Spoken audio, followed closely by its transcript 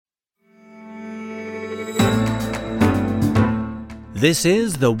This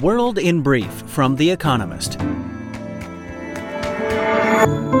is The World in Brief from The Economist.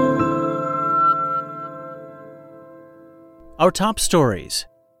 Our top stories.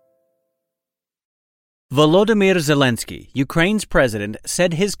 Volodymyr Zelensky, Ukraine's president,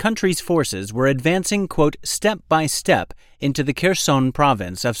 said his country's forces were advancing, quote, step by step into the Kherson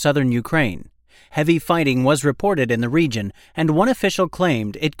province of southern Ukraine. Heavy fighting was reported in the region, and one official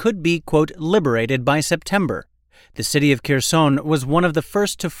claimed it could be, quote, liberated by September. The city of Kherson was one of the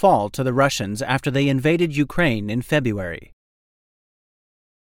first to fall to the Russians after they invaded Ukraine in February.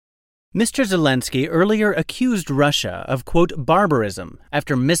 Mr. Zelensky earlier accused Russia of, quote, barbarism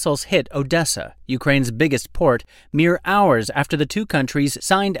after missiles hit Odessa, Ukraine's biggest port, mere hours after the two countries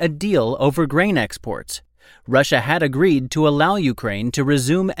signed a deal over grain exports. Russia had agreed to allow Ukraine to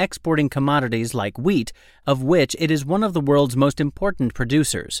resume exporting commodities like wheat, of which it is one of the world's most important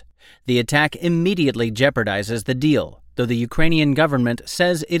producers. The attack immediately jeopardizes the deal, though the Ukrainian government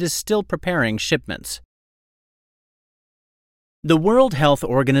says it is still preparing shipments. The World Health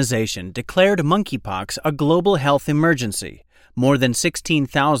Organization declared monkeypox a global health emergency. More than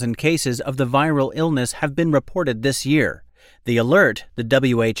 16,000 cases of the viral illness have been reported this year. The alert, the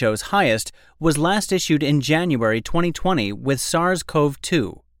WHO's highest, was last issued in January 2020 with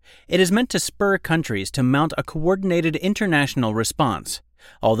SARS-CoV-2. It is meant to spur countries to mount a coordinated international response.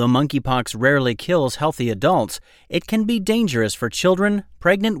 Although monkeypox rarely kills healthy adults, it can be dangerous for children,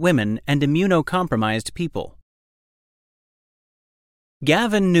 pregnant women, and immunocompromised people.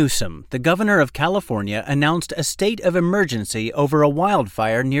 Gavin Newsom, the governor of California, announced a state of emergency over a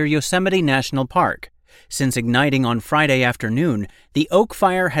wildfire near Yosemite National Park. Since igniting on Friday afternoon, the oak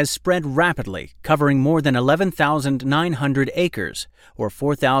fire has spread rapidly, covering more than 11,900 acres, or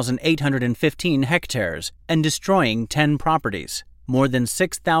 4,815 hectares, and destroying 10 properties. More than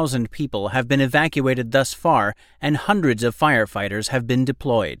 6,000 people have been evacuated thus far, and hundreds of firefighters have been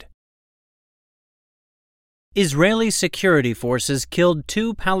deployed. Israeli security forces killed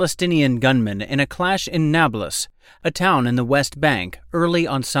 2 Palestinian gunmen in a clash in Nablus, a town in the West Bank, early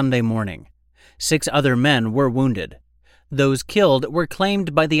on Sunday morning. 6 other men were wounded. Those killed were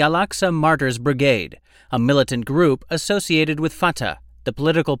claimed by the Al-Aqsa Martyrs Brigade, a militant group associated with Fatah, the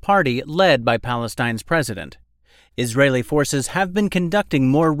political party led by Palestine's president. Israeli forces have been conducting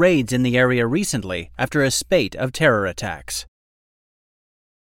more raids in the area recently after a spate of terror attacks.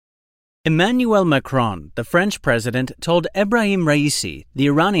 Emmanuel Macron, the French president, told Ebrahim Raisi, the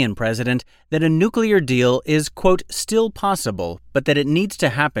Iranian president, that a nuclear deal is, quote, still possible, but that it needs to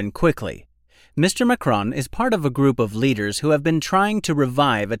happen quickly. Mr. Macron is part of a group of leaders who have been trying to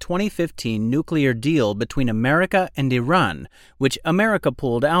revive a 2015 nuclear deal between America and Iran, which America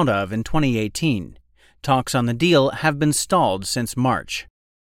pulled out of in 2018. Talks on the deal have been stalled since March.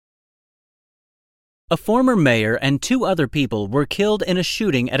 A former mayor and 2 other people were killed in a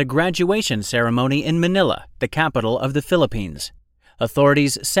shooting at a graduation ceremony in Manila, the capital of the Philippines.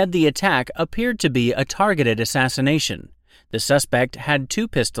 Authorities said the attack appeared to be a targeted assassination. The suspect had 2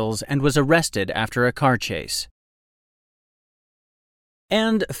 pistols and was arrested after a car chase.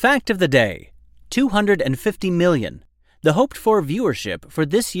 And fact of the day, 250 million. The hoped-for viewership for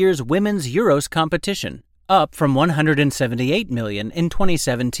this year's Women's Euros competition, up from 178 million in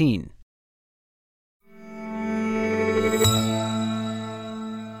 2017.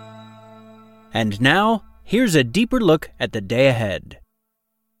 And now, here's a deeper look at the day ahead.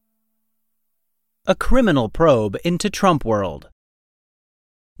 A criminal probe into Trump world.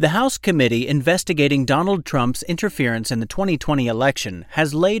 The House committee investigating Donald Trump's interference in the 2020 election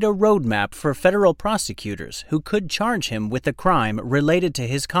has laid a roadmap for federal prosecutors who could charge him with a crime related to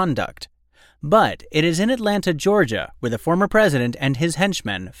his conduct. But it is in Atlanta, Georgia, where the former president and his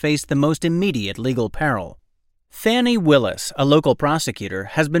henchmen face the most immediate legal peril. Fannie Willis, a local prosecutor,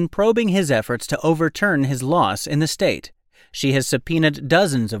 has been probing his efforts to overturn his loss in the state. She has subpoenaed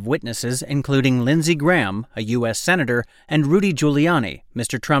dozens of witnesses, including Lindsey Graham, a U.S. senator, and Rudy Giuliani,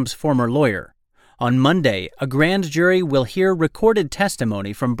 Mr. Trump's former lawyer. On Monday, a grand jury will hear recorded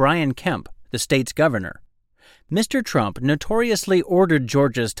testimony from Brian Kemp, the state's governor. Mr. Trump notoriously ordered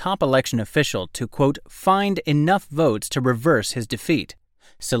Georgia's top election official to, quote, find enough votes to reverse his defeat.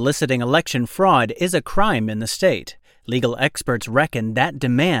 Soliciting election fraud is a crime in the state. Legal experts reckon that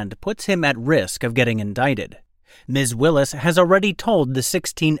demand puts him at risk of getting indicted. Ms. Willis has already told the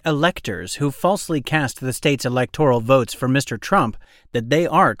 16 electors who falsely cast the state's electoral votes for Mr. Trump that they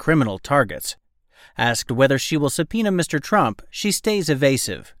are criminal targets. Asked whether she will subpoena Mr. Trump, she stays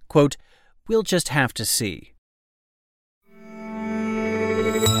evasive. Quote, we'll just have to see.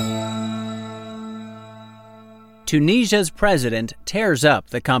 Tunisia's president tears up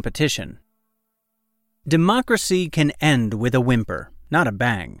the competition. Democracy can end with a whimper, not a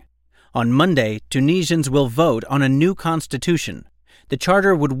bang. On Monday, Tunisians will vote on a new constitution. The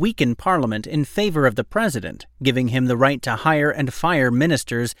charter would weaken parliament in favor of the president, giving him the right to hire and fire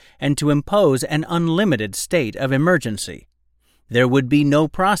ministers and to impose an unlimited state of emergency. There would be no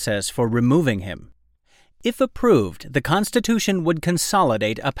process for removing him. If approved, the constitution would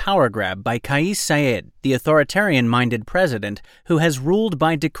consolidate a power grab by Kais Saied, the authoritarian-minded president who has ruled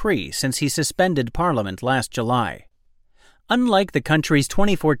by decree since he suspended parliament last July. Unlike the country's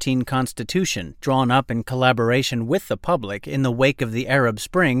 2014 constitution, drawn up in collaboration with the public in the wake of the Arab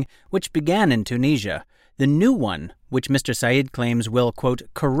Spring, which began in Tunisia, the new one, which Mr. Said claims will, quote,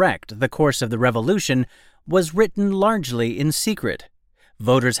 correct the course of the revolution, was written largely in secret.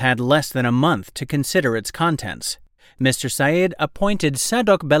 Voters had less than a month to consider its contents. Mr. Said appointed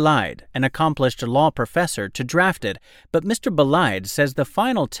Sadok Belaid, an accomplished law professor, to draft it, but Mr. Belaid says the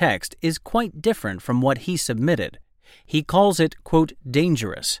final text is quite different from what he submitted. He calls it, quote,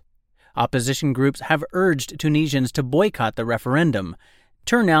 dangerous. Opposition groups have urged Tunisians to boycott the referendum.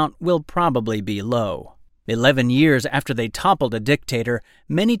 Turnout will probably be low. 11 years after they toppled a dictator,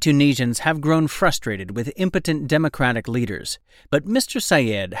 many Tunisians have grown frustrated with impotent democratic leaders. But Mr.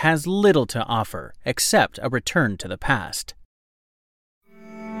 Said has little to offer except a return to the past.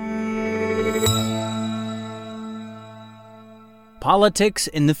 Politics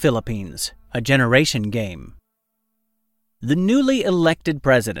in the Philippines, a generation game. The newly elected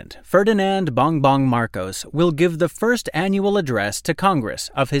president, Ferdinand Bongbong Marcos, will give the first annual address to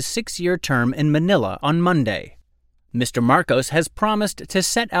Congress of his 6-year term in Manila on Monday. Mr. Marcos has promised to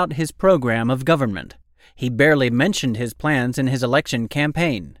set out his program of government. He barely mentioned his plans in his election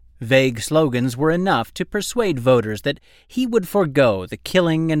campaign. Vague slogans were enough to persuade voters that he would forego the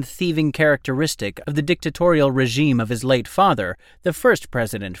killing and thieving characteristic of the dictatorial regime of his late father, the first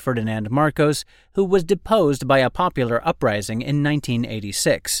president Ferdinand Marcos, who was deposed by a popular uprising in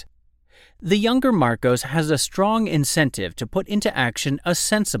 1986. The younger Marcos has a strong incentive to put into action a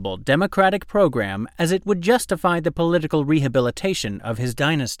sensible democratic program as it would justify the political rehabilitation of his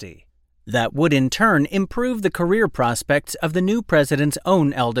dynasty. That would in turn improve the career prospects of the new president's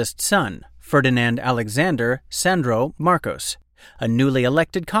own eldest son, Ferdinand Alexander Sandro Marcos, a newly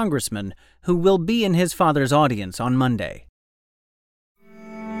elected congressman who will be in his father's audience on Monday.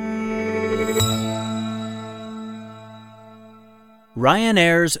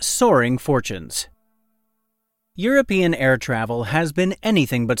 Ryanair's soaring fortunes. European air travel has been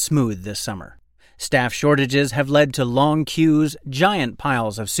anything but smooth this summer. Staff shortages have led to long queues, giant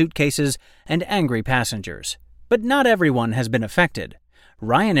piles of suitcases, and angry passengers. But not everyone has been affected.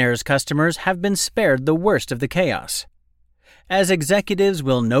 Ryanair's customers have been spared the worst of the chaos. As executives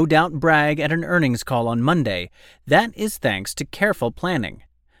will no doubt brag at an earnings call on Monday, that is thanks to careful planning.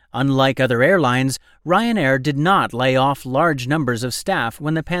 Unlike other airlines, Ryanair did not lay off large numbers of staff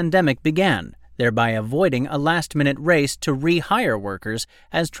when the pandemic began, thereby avoiding a last-minute race to rehire workers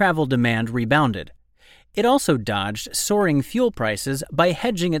as travel demand rebounded. It also dodged soaring fuel prices by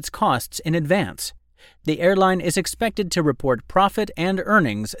hedging its costs in advance. The airline is expected to report profit and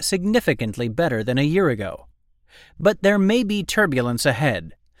earnings significantly better than a year ago. But there may be turbulence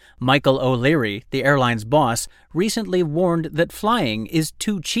ahead. Michael O'Leary, the airline's boss, recently warned that flying is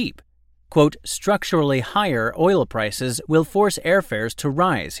too cheap. Quote, structurally higher oil prices will force airfares to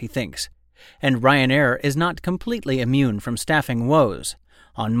rise, he thinks. And Ryanair is not completely immune from staffing woes.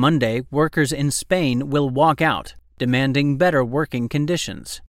 On Monday, workers in Spain will walk out, demanding better working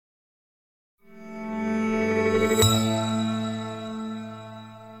conditions.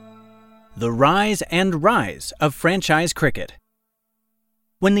 The rise and rise of franchise cricket.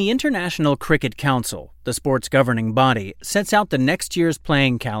 When the International Cricket Council, the sport's governing body, sets out the next year's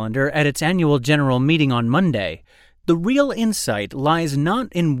playing calendar at its annual general meeting on Monday, the real insight lies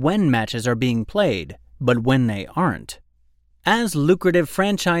not in when matches are being played, but when they aren't. As lucrative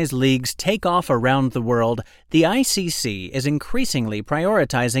franchise leagues take off around the world, the ICC is increasingly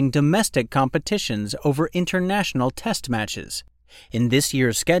prioritizing domestic competitions over international test matches. In this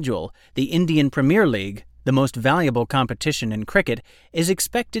year's schedule, the Indian Premier League, the most valuable competition in cricket, is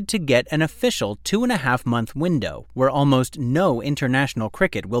expected to get an official 2.5-month window where almost no international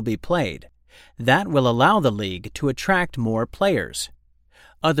cricket will be played. That will allow the league to attract more players.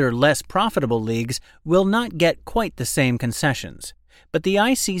 Other less profitable leagues will not get quite the same concessions, but the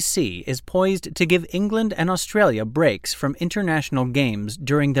ICC is poised to give England and Australia breaks from international games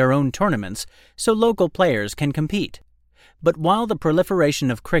during their own tournaments so local players can compete. But while the proliferation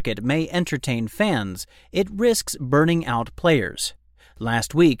of cricket may entertain fans, it risks burning out players.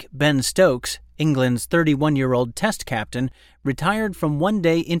 Last week, Ben Stokes, England's 31-year-old Test captain, retired from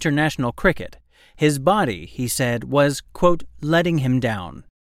one-day international cricket, His body, he said, was, quote, letting him down.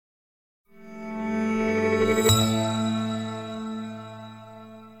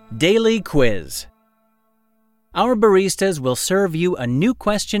 Daily Quiz. Our baristas will serve you a new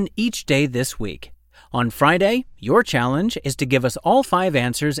question each day this week. On Friday, your challenge is to give us all 5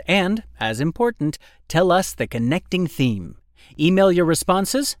 answers and, as important, tell us the connecting theme. Email your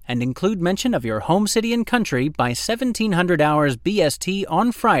responses and include mention of your home city and country by 1700 hours BST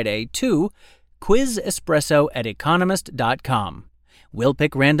on Friday to quizespresso@economist.com. We'll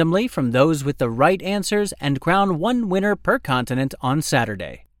pick randomly from those with the right answers and crown one winner per continent on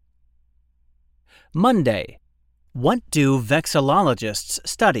Saturday. Monday. What do vexillologists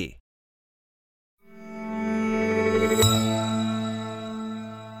study?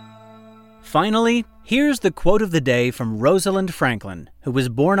 Finally, here's the quote of the day from Rosalind Franklin, who was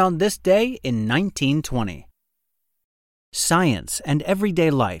born on this day in 1920. Science and everyday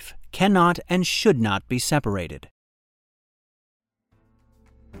life cannot and should not be separated.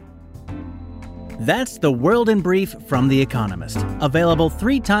 That's the World in Brief from The Economist, available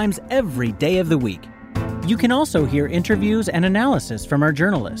 3 times every day of the week. You can also hear interviews and analysis from our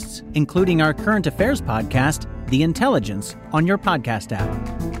journalists, including our current affairs podcast, The Intelligence, on your podcast app.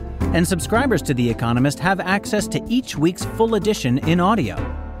 And subscribers to The Economist have access to each week's full edition in audio.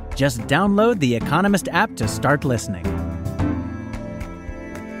 Just download the Economist app to start listening.